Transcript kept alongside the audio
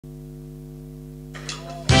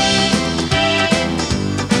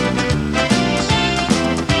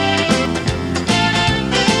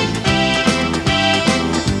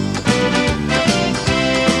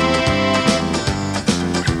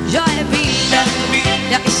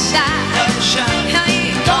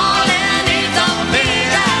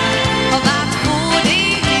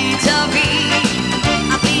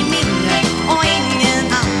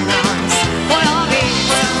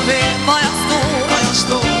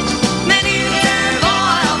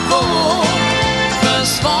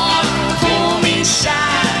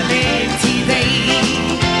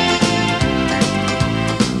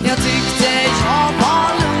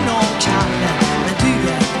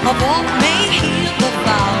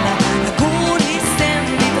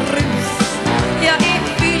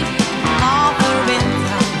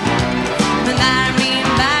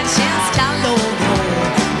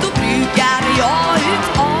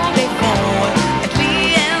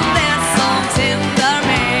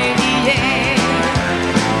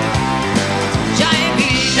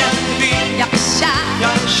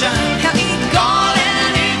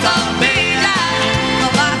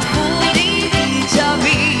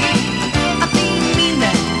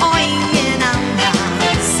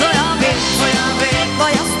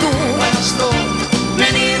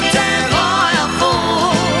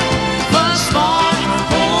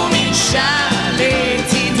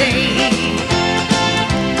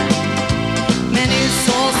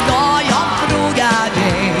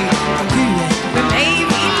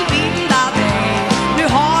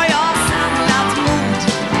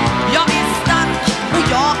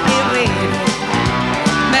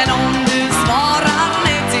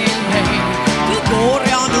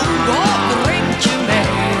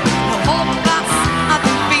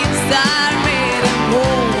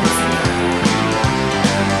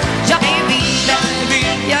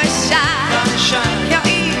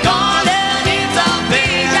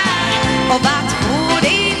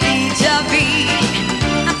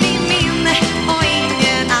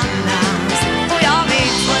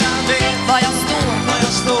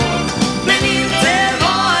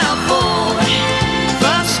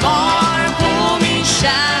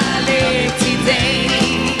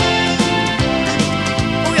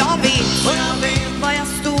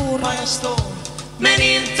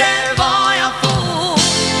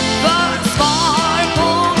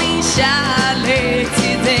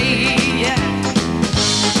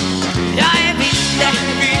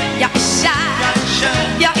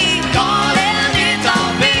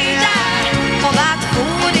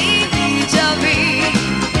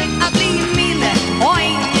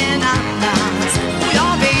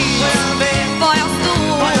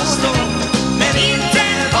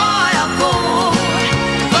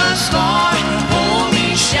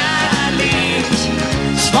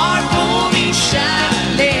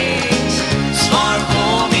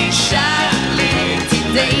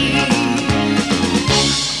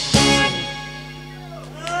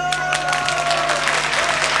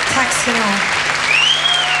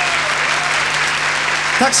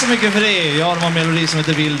så mycket för det. Ja, det var en melodi som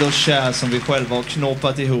heter Vild och kär som vi själva har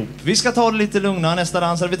knåpat ihop. Vi ska ta det lite lugnare nästa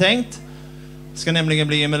dans hade vi tänkt. Det ska nämligen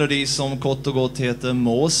bli en melodi som kort och gott heter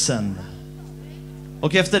Måsen.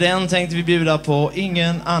 Och efter den tänkte vi bjuda på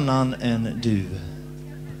Ingen annan än du.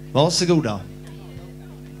 Varsågoda.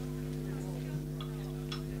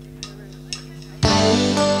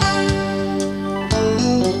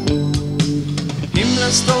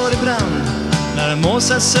 Himlen står i brand när en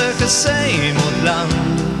måse söker sig mot land.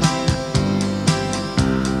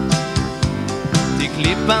 Till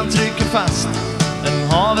klippan trycker fast en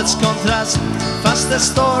havets kontrast, fast det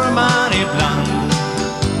stormar ibland.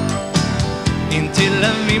 Intill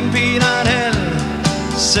en vindpinad häll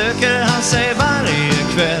söker han sig varje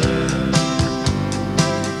kväll.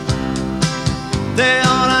 Det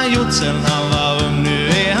har han gjort sen han var ung, nu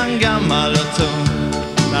är han gammal och tung.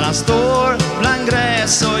 När han står bland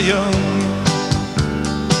gräs och ljung.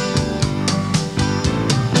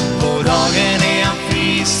 På dagen är han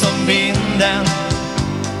fri som vinden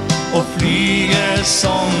och flyger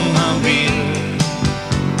som han vill.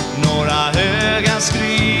 Några höga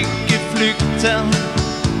skrik i flykten,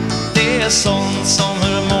 det är sånt som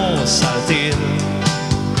hör måsar till.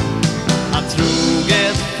 Att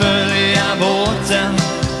troget följa båten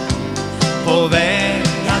på väg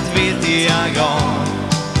att vidga garn,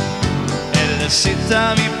 eller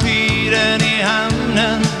sitta vid piren i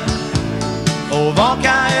hamnen och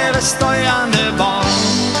vaka över stojande barn.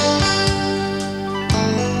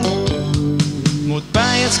 Mot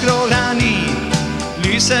bergets grå granit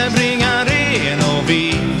lyser bringar ren och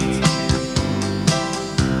vit.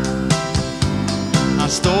 Han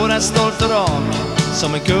står där stolt och rak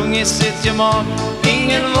som en kung i sitt gemak.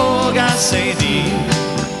 Ingen vågar sig dit.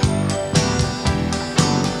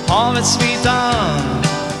 Havets vita örn,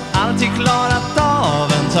 alltid klarat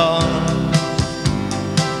av en törn.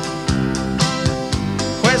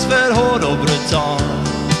 Skäls för hård och brutal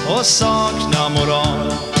och saknar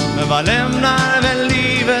moral. Men vad lämnar väl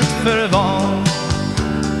livet för val?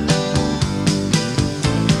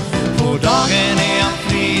 På dagen är han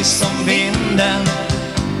fri som vinden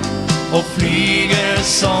och flyger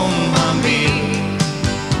som han vill.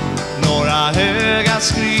 Några höga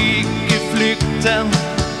skrik i flykten,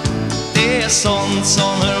 det är sånt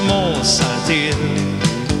som hör måsar till.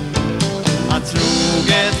 Att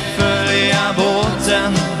troget följa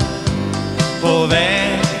båten på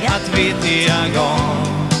väg att vidga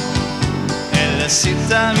garn, eller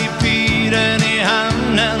sitta vid piren i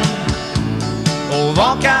hamnen och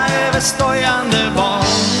vaka över stojande barn.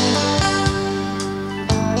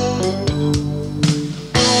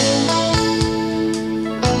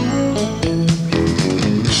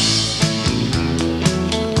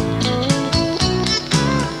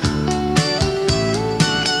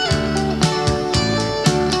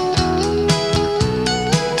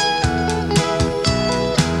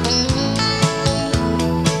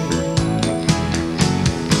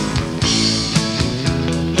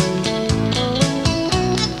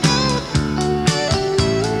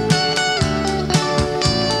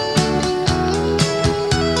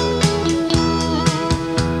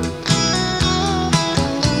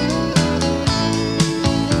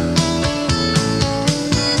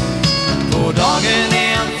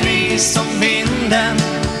 Som vinden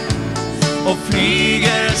och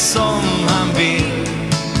flyger som han vill.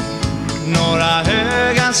 Några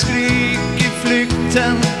höga skrik i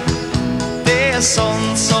flykten, det är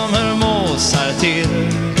sånt som hör måsar till.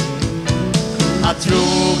 Att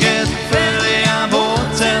troget följa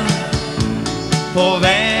båten på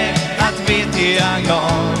väg att vidga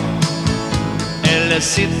garn, eller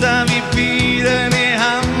sitta vid piren i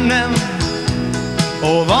hamnen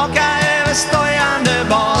och vaka över stojande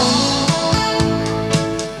barn.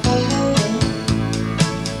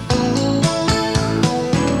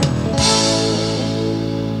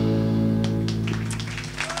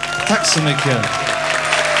 Tack så mycket.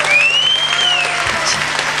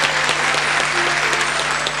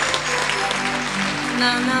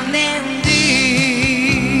 Men du,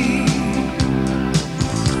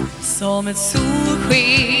 som ett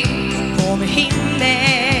solsken på min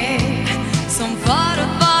himmel, som förut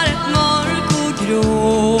var ett mörk och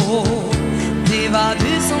grå. Det var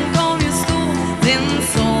du som kom just då, den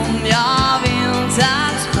som jag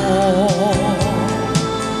väntat på.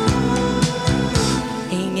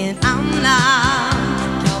 Ingen annan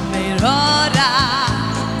kan mig röra,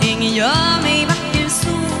 ingen gör mig vacker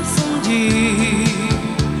så som du.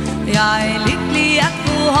 Jag är lycklig att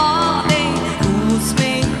få ha dig hos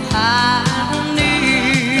mig här och nu.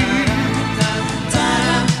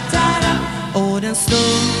 Och den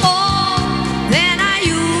stund, den har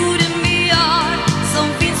gjort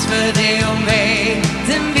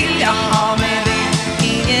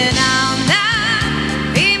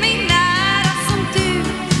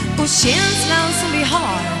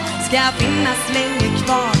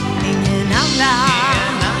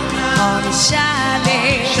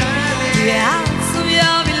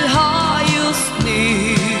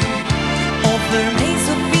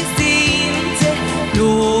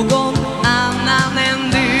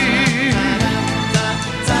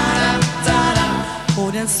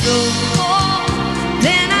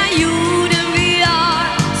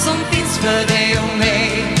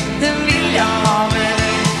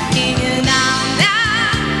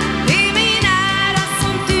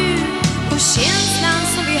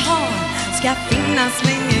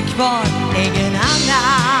kvar. Ingen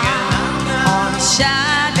annan har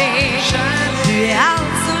kärlek. Du är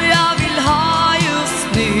allt som jag vill ha just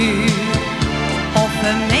nu. Och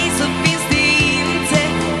för mig så finns det inte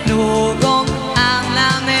någon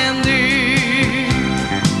annan än du.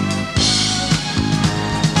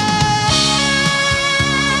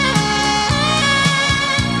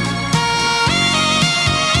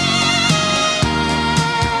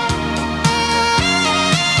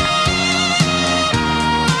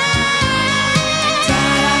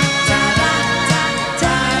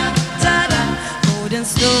 En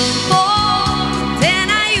stund på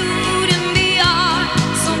denna jorden vi har,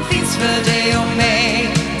 som finns för dig och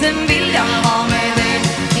mig, den vill jag ha med dig.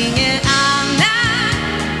 Ingen annan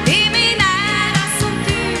är mig nära som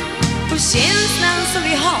du, och känslan som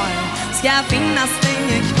vi har ska finnas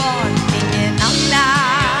länge kvar. Ingen annan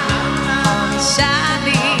har min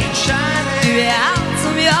kärlek. Du är allt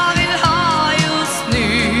som jag vill ha just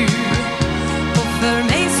nu, och för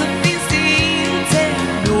mig så finns det inte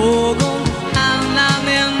någon annan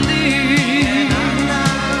än du.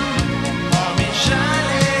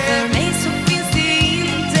 För mig så finns det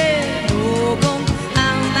inte någon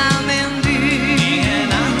annan än du.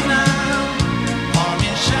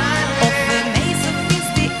 Och för mig så finns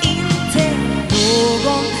det inte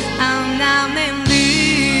någon annan än du.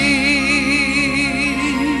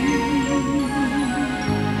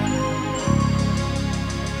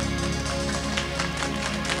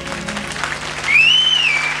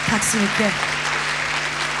 Tack så mycket.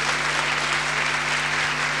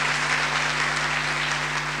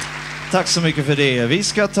 Tack så mycket för det. Vi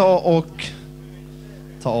ska ta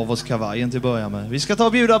av oss kavajen till att börja med. Vi ska ta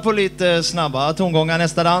och bjuda på lite snabba tongångar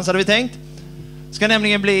nästa dans, hade vi tänkt. Det ska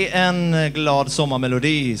nämligen bli en glad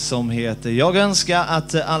sommarmelodi som heter Jag önskar att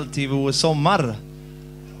det alltid vore sommar.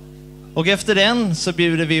 Och efter den så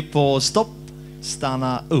bjuder vi på Stopp,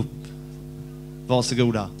 stanna upp.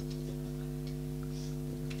 Varsågoda.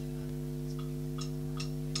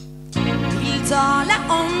 Vill tala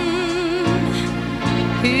om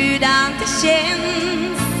hurdant det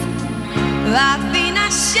känns att finna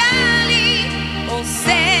kärlek och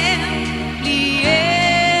sen bli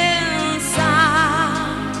ensam.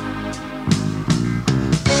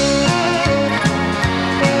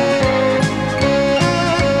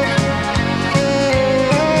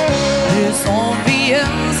 Hur som vi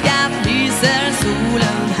önskar lyser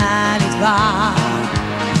solen härligt varm,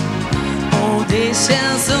 och det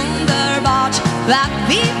känns underbart att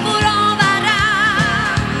vi får av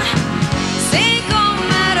varann. Sen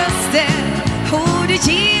kommer rösten och det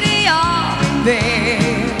ger dig jag en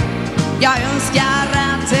väg. Jag önskar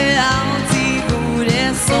att det alltid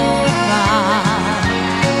vore sommar.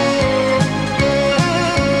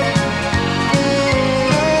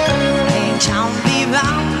 En kan vi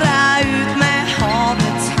vandra ut med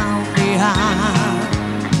havets hand i hand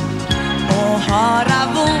och höra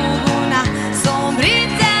vågorna som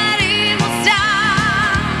bryter in mot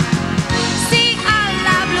strand. Se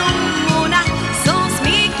alla blommorna som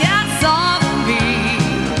smickras av en vind.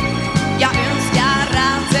 Jag önskar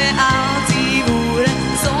att det alltid vore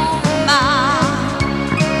sommar.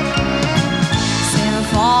 Sen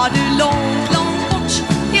far du långt, långt bort,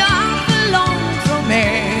 ja, för långt från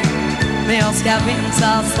mig. Men jag ska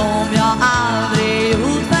vänta som jag aldrig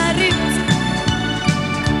gjort förut.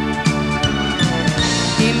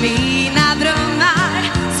 I mina drömmar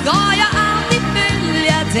ska jag alltid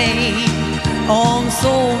följa dig, om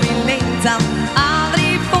så min längtan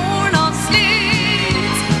aldrig får något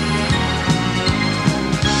slut.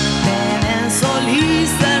 Men än så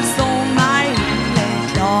lyser sommarhimlen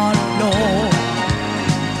klar och blå,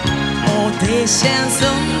 och det känns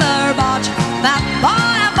underbart att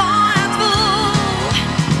bara vara två.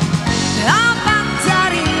 Jag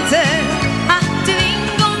fattar inte att du en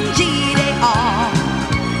gång ger dig av.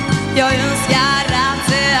 Jag önskar att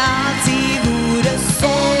det alltid vore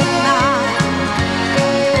sommar.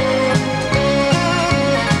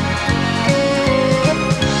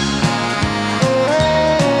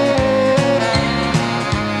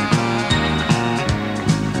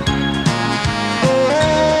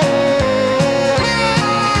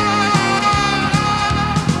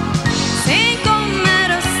 Sen kommer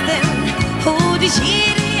rösten och det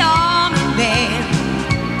ger dig av min vän.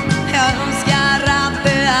 Jag önskar att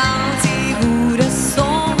det alltid vore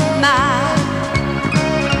sommar.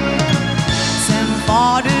 Sen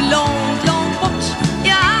var du långt, långt bort,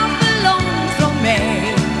 ja, för långt från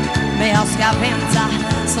mig. Men jag ska vänta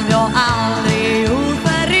som jag aldrig gjort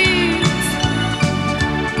förut.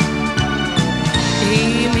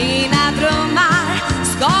 I mina drömmar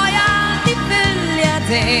ska jag alltid följa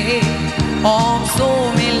dig, om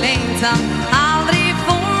så min längtan aldrig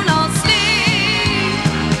får något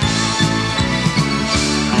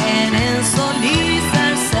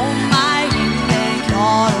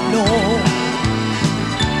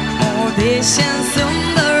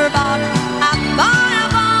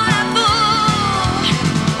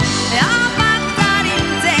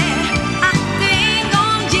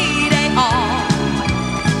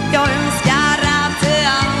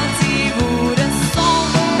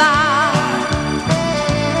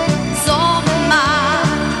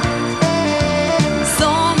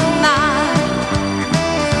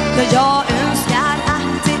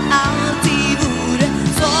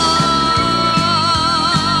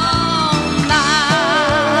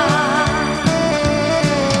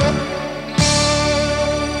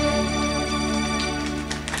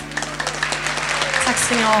Tack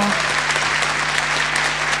ska ni ha.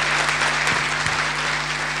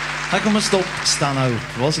 Här kommer stopp, stanna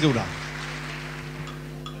upp. Varsågoda.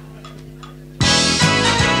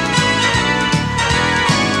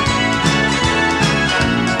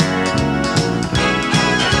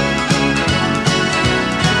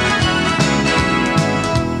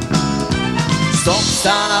 Stopp,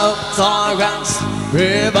 stanna upp, ta en chans.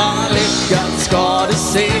 Pröva lyckan ska du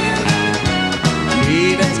se.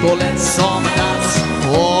 Livet går lätt som en dans,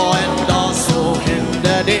 och en dag så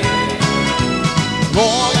händer det.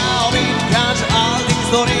 Våga och vill, kanske allting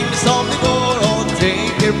står in som det går och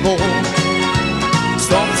tänker på.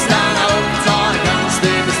 Stopp, stanna upp, ta en chans.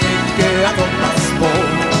 Det finns mycket att hoppas på.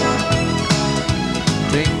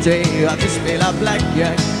 Tänk dig att du spelar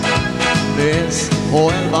blackjack med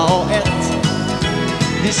på 11 och 1.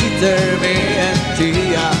 Vi sitter med en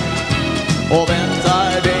tia och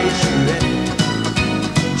väntar dig 21.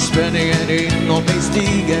 Spänningen inom mig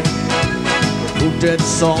stiger. Kortet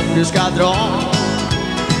som du ska dra,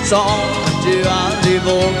 som du aldrig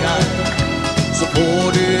vågar, så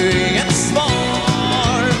får du inget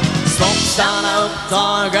svar. Stopp, stanna upp,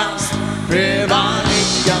 ta en chans. Pröva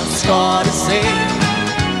lyckan ska du se.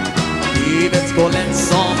 Livet går lätt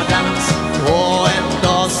som en dans, och en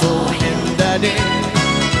dag så händer det.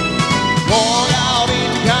 Våga och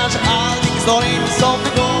vill, kanske allting står in som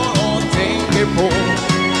det går och tänker på.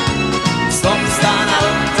 Stopp, stanna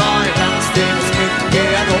upp, ta en chans. Det finns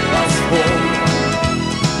mycket att hoppas på.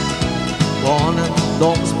 Barnen,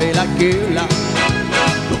 de spelar gula,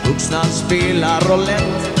 de vuxna spelar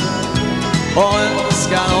roulette, och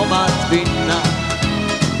önskan om att vinna,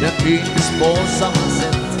 den finns på samma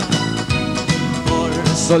sätt. För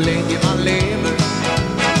så länge man lever,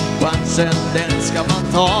 chansen den ska man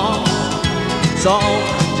ta. Så om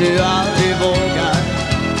du aldrig vågar,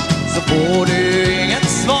 så får du inget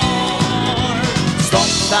svar. Stopp,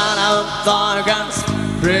 stanna upp, ta en chans.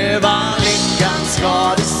 Pröva lyckan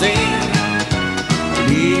ska du se.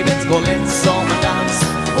 Livet går lätt som en dans,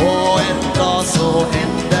 och en dag så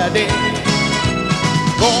händer det.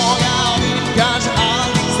 Våga och vill, kanske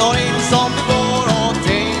allting står in som det går och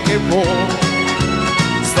tänker på.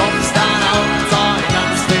 Stopp, stanna upp, ta en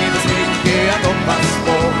chans. Det finns mycket att hoppas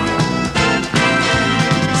på.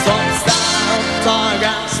 Stopp, stanna upp, ta en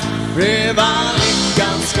chans. Pröva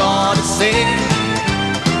lyckan ska du se.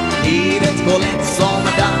 Livet går lätt som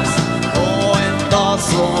en dans, och en dag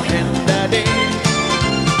så händer det.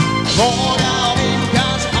 Våga och vill,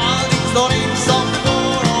 kanske allting står in som det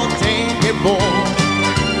går och tänker på.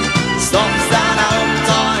 Stopp, stanna upp,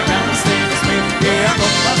 ta en chans. Det finns mycket att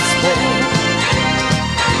hoppas på.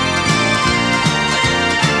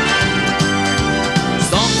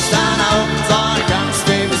 Stopp, stanna upp, ta en chans.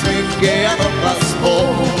 Det finns mycket att hoppas på.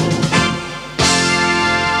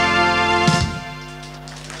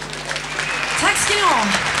 Tack ska ni ha.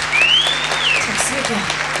 Tack så mycket.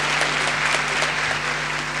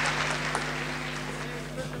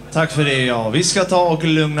 Tack för det, ja. Vi ska ta och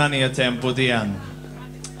lugna ner tempot igen.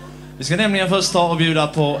 Vi ska nämligen först ta och bjuda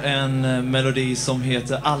på en melodi som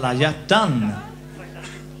heter Alla hjärtan.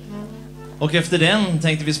 Och efter den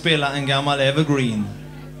tänkte vi spela en gammal evergreen.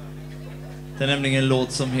 Det är nämligen en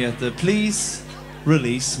låt som heter Please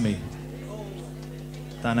Release Me.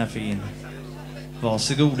 Den är fin.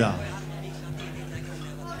 Varsågoda.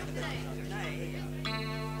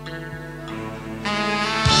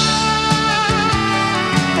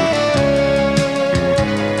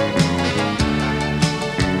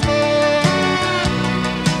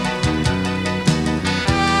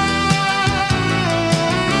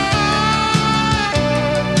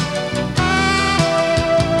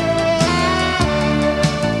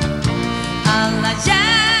 Alla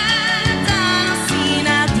hjärtan har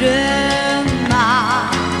sina drömmar.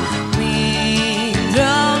 Min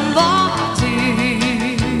dröm var du.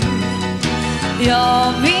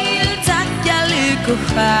 Jag vill tacka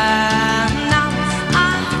lyckostjärnan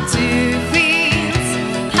att du finns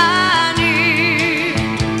här nu.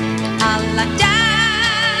 Alla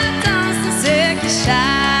hjärtan som söker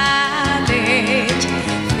kärlek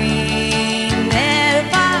finner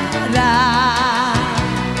varann.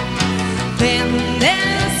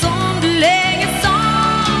 Vännen som du lägger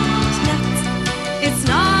saknat är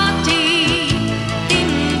snart i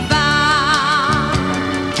din famn.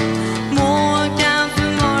 Moln kan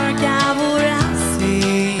förmörka våra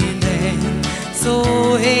syner,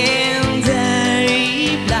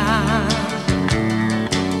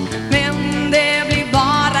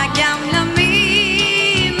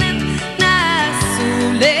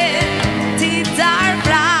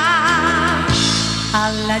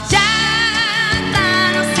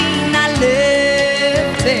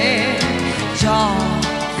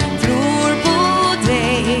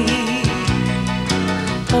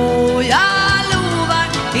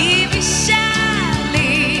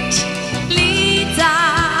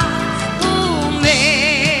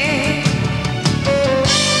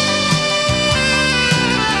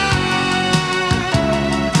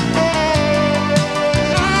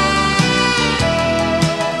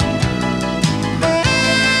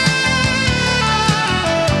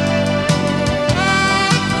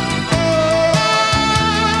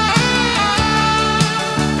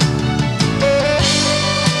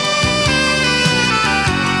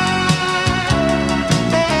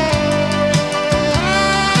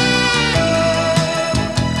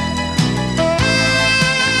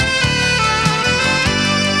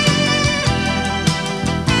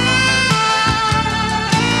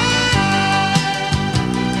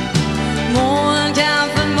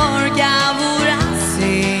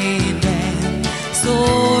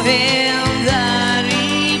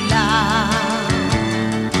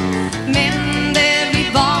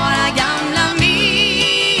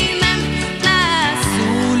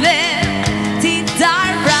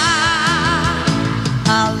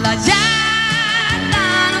 alla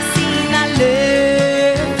hjärtan och sina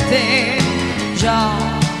löften. Jag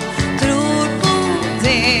tror på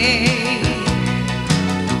dig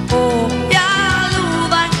och jag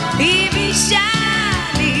lovar evig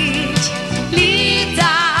kärlek.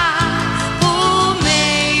 Lita på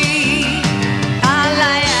mig.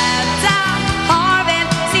 Alla hjärtan har väl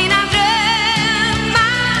sina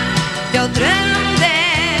drömmar. Jag drömde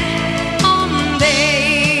om dig.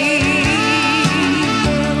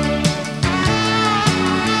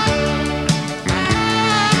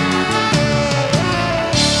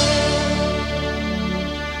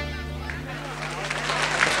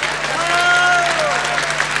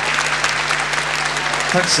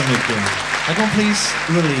 Tack så mycket. I can please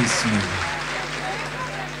release me.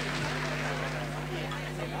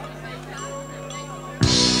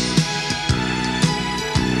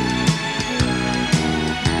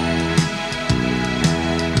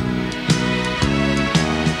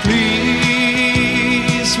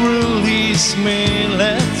 Please release me,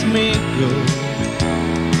 let me go.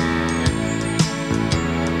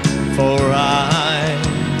 For I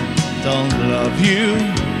don't love you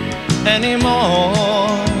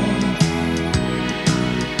anymore.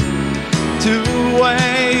 To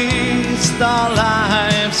waste our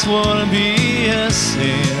lives will be a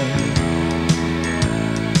sin.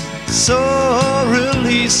 So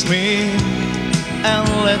release me and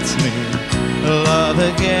let me love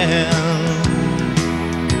again.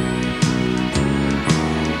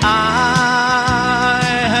 I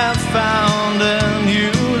have found a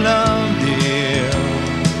new love, dear,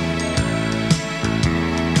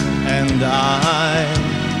 and I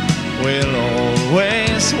will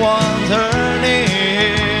always want her near.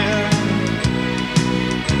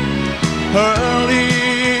 Her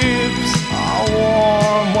lips are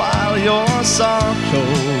warm while yours are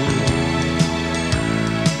cold.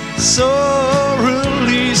 So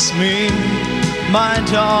release me, my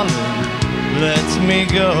darling, let me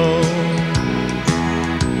go.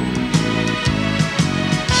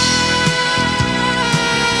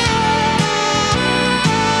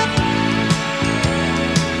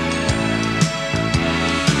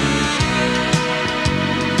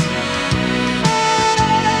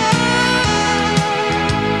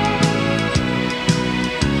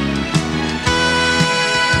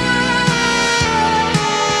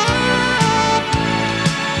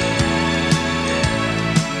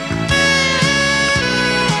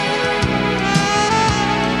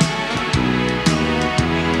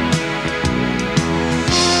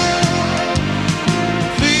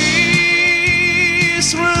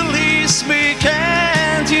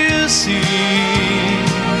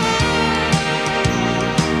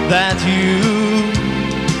 That you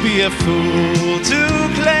be a fool to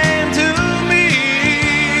claim to me.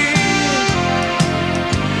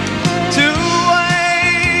 To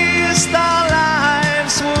waste our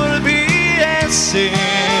lives would be a sin.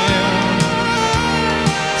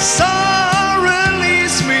 So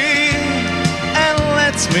release me and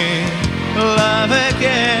let me love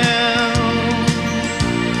again.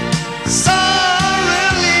 So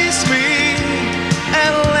release me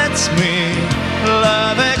and let me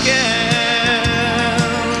love again.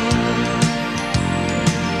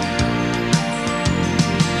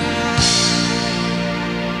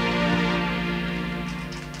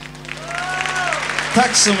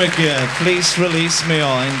 Tack så mycket. Please release me,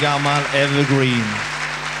 ja, en gammal evergreen.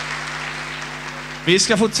 Vi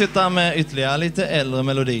ska fortsätta med ytterligare lite äldre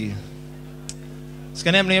melodi.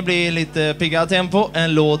 Ska nämligen bli lite piggare tempo.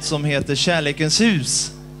 En låt som heter Kärlekens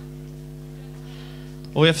hus.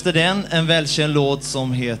 Och efter den en välkänd låt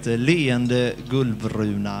som heter Leende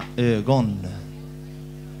guldbruna ögon.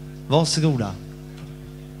 Varsågoda.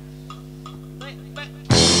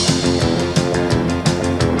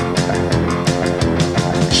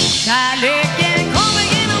 Kärleken kommer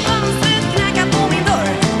genom fönstret, knackar på min dörr.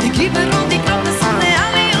 Det kryper runt i kroppen som det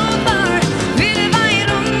allihop bör. Fyller varje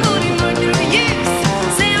rum, går i mörker och ljus.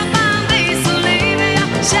 Säg jag fann dig så lever jag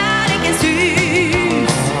kärlekens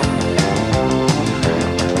hus.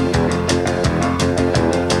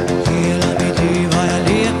 Hela mitt liv har jag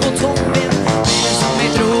levt på toppen. Det som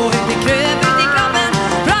är tråkigt, det kröp ut i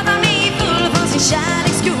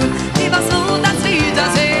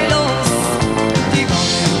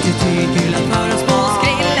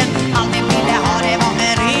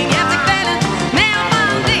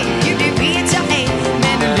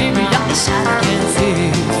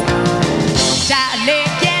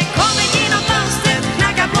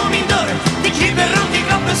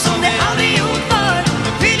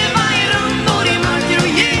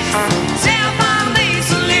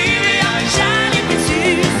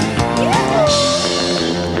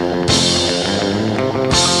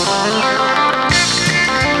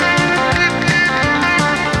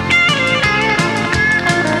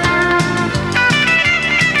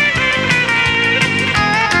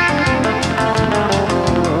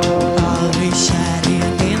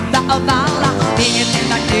av alla. Inget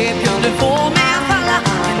enda knep kunde få mig att falla.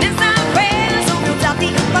 En ensam själ som gjort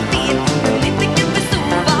alltihop var fel, men inte kan förstå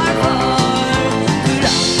varför. För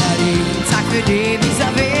alla är tack för det, visa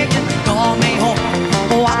vägen, gav mig hopp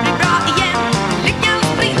och allt blir bra igen. Lyckans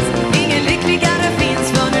prins, ingen lyckligare finns,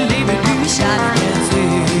 för nu lever du i kärlekens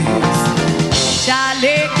hus.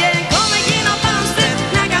 Kärleken kommer genom fönstret,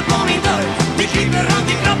 knackar på min dörr. Det kryper runt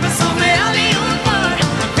i kroppen som är allihop för.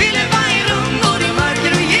 Fyller varje rum både i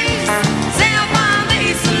mörker och ljus. Säg jag fan dig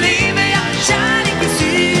så lever jag i kärlekens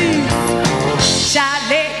hus.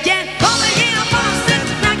 Kärleken kommer genom fönstret,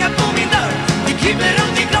 knackar på min dörr. Det kryper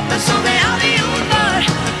runt i kroppen som är allihop för.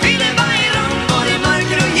 Fyller varje rum både i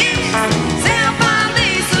mörker och ljus. Säg jag fan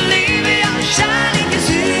dig så lever jag i kärlekens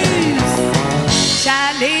hus.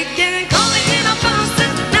 Kärleken kommer genom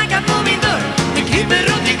fönstret, knackar på min dörr. Det kryper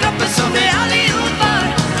runt i kroppen som det allihop för.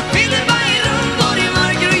 Fyller varje rum både i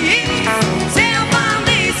mörker och ljus. Säg jag fan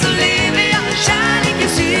dig så lever jag i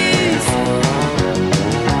kärlekens hus.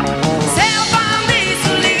 Säg jag fan dig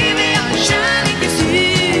så lever jag i kärlekens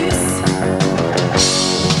hus.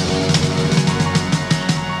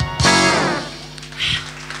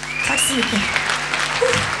 Tack så mycket.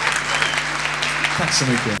 Tack så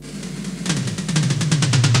mycket.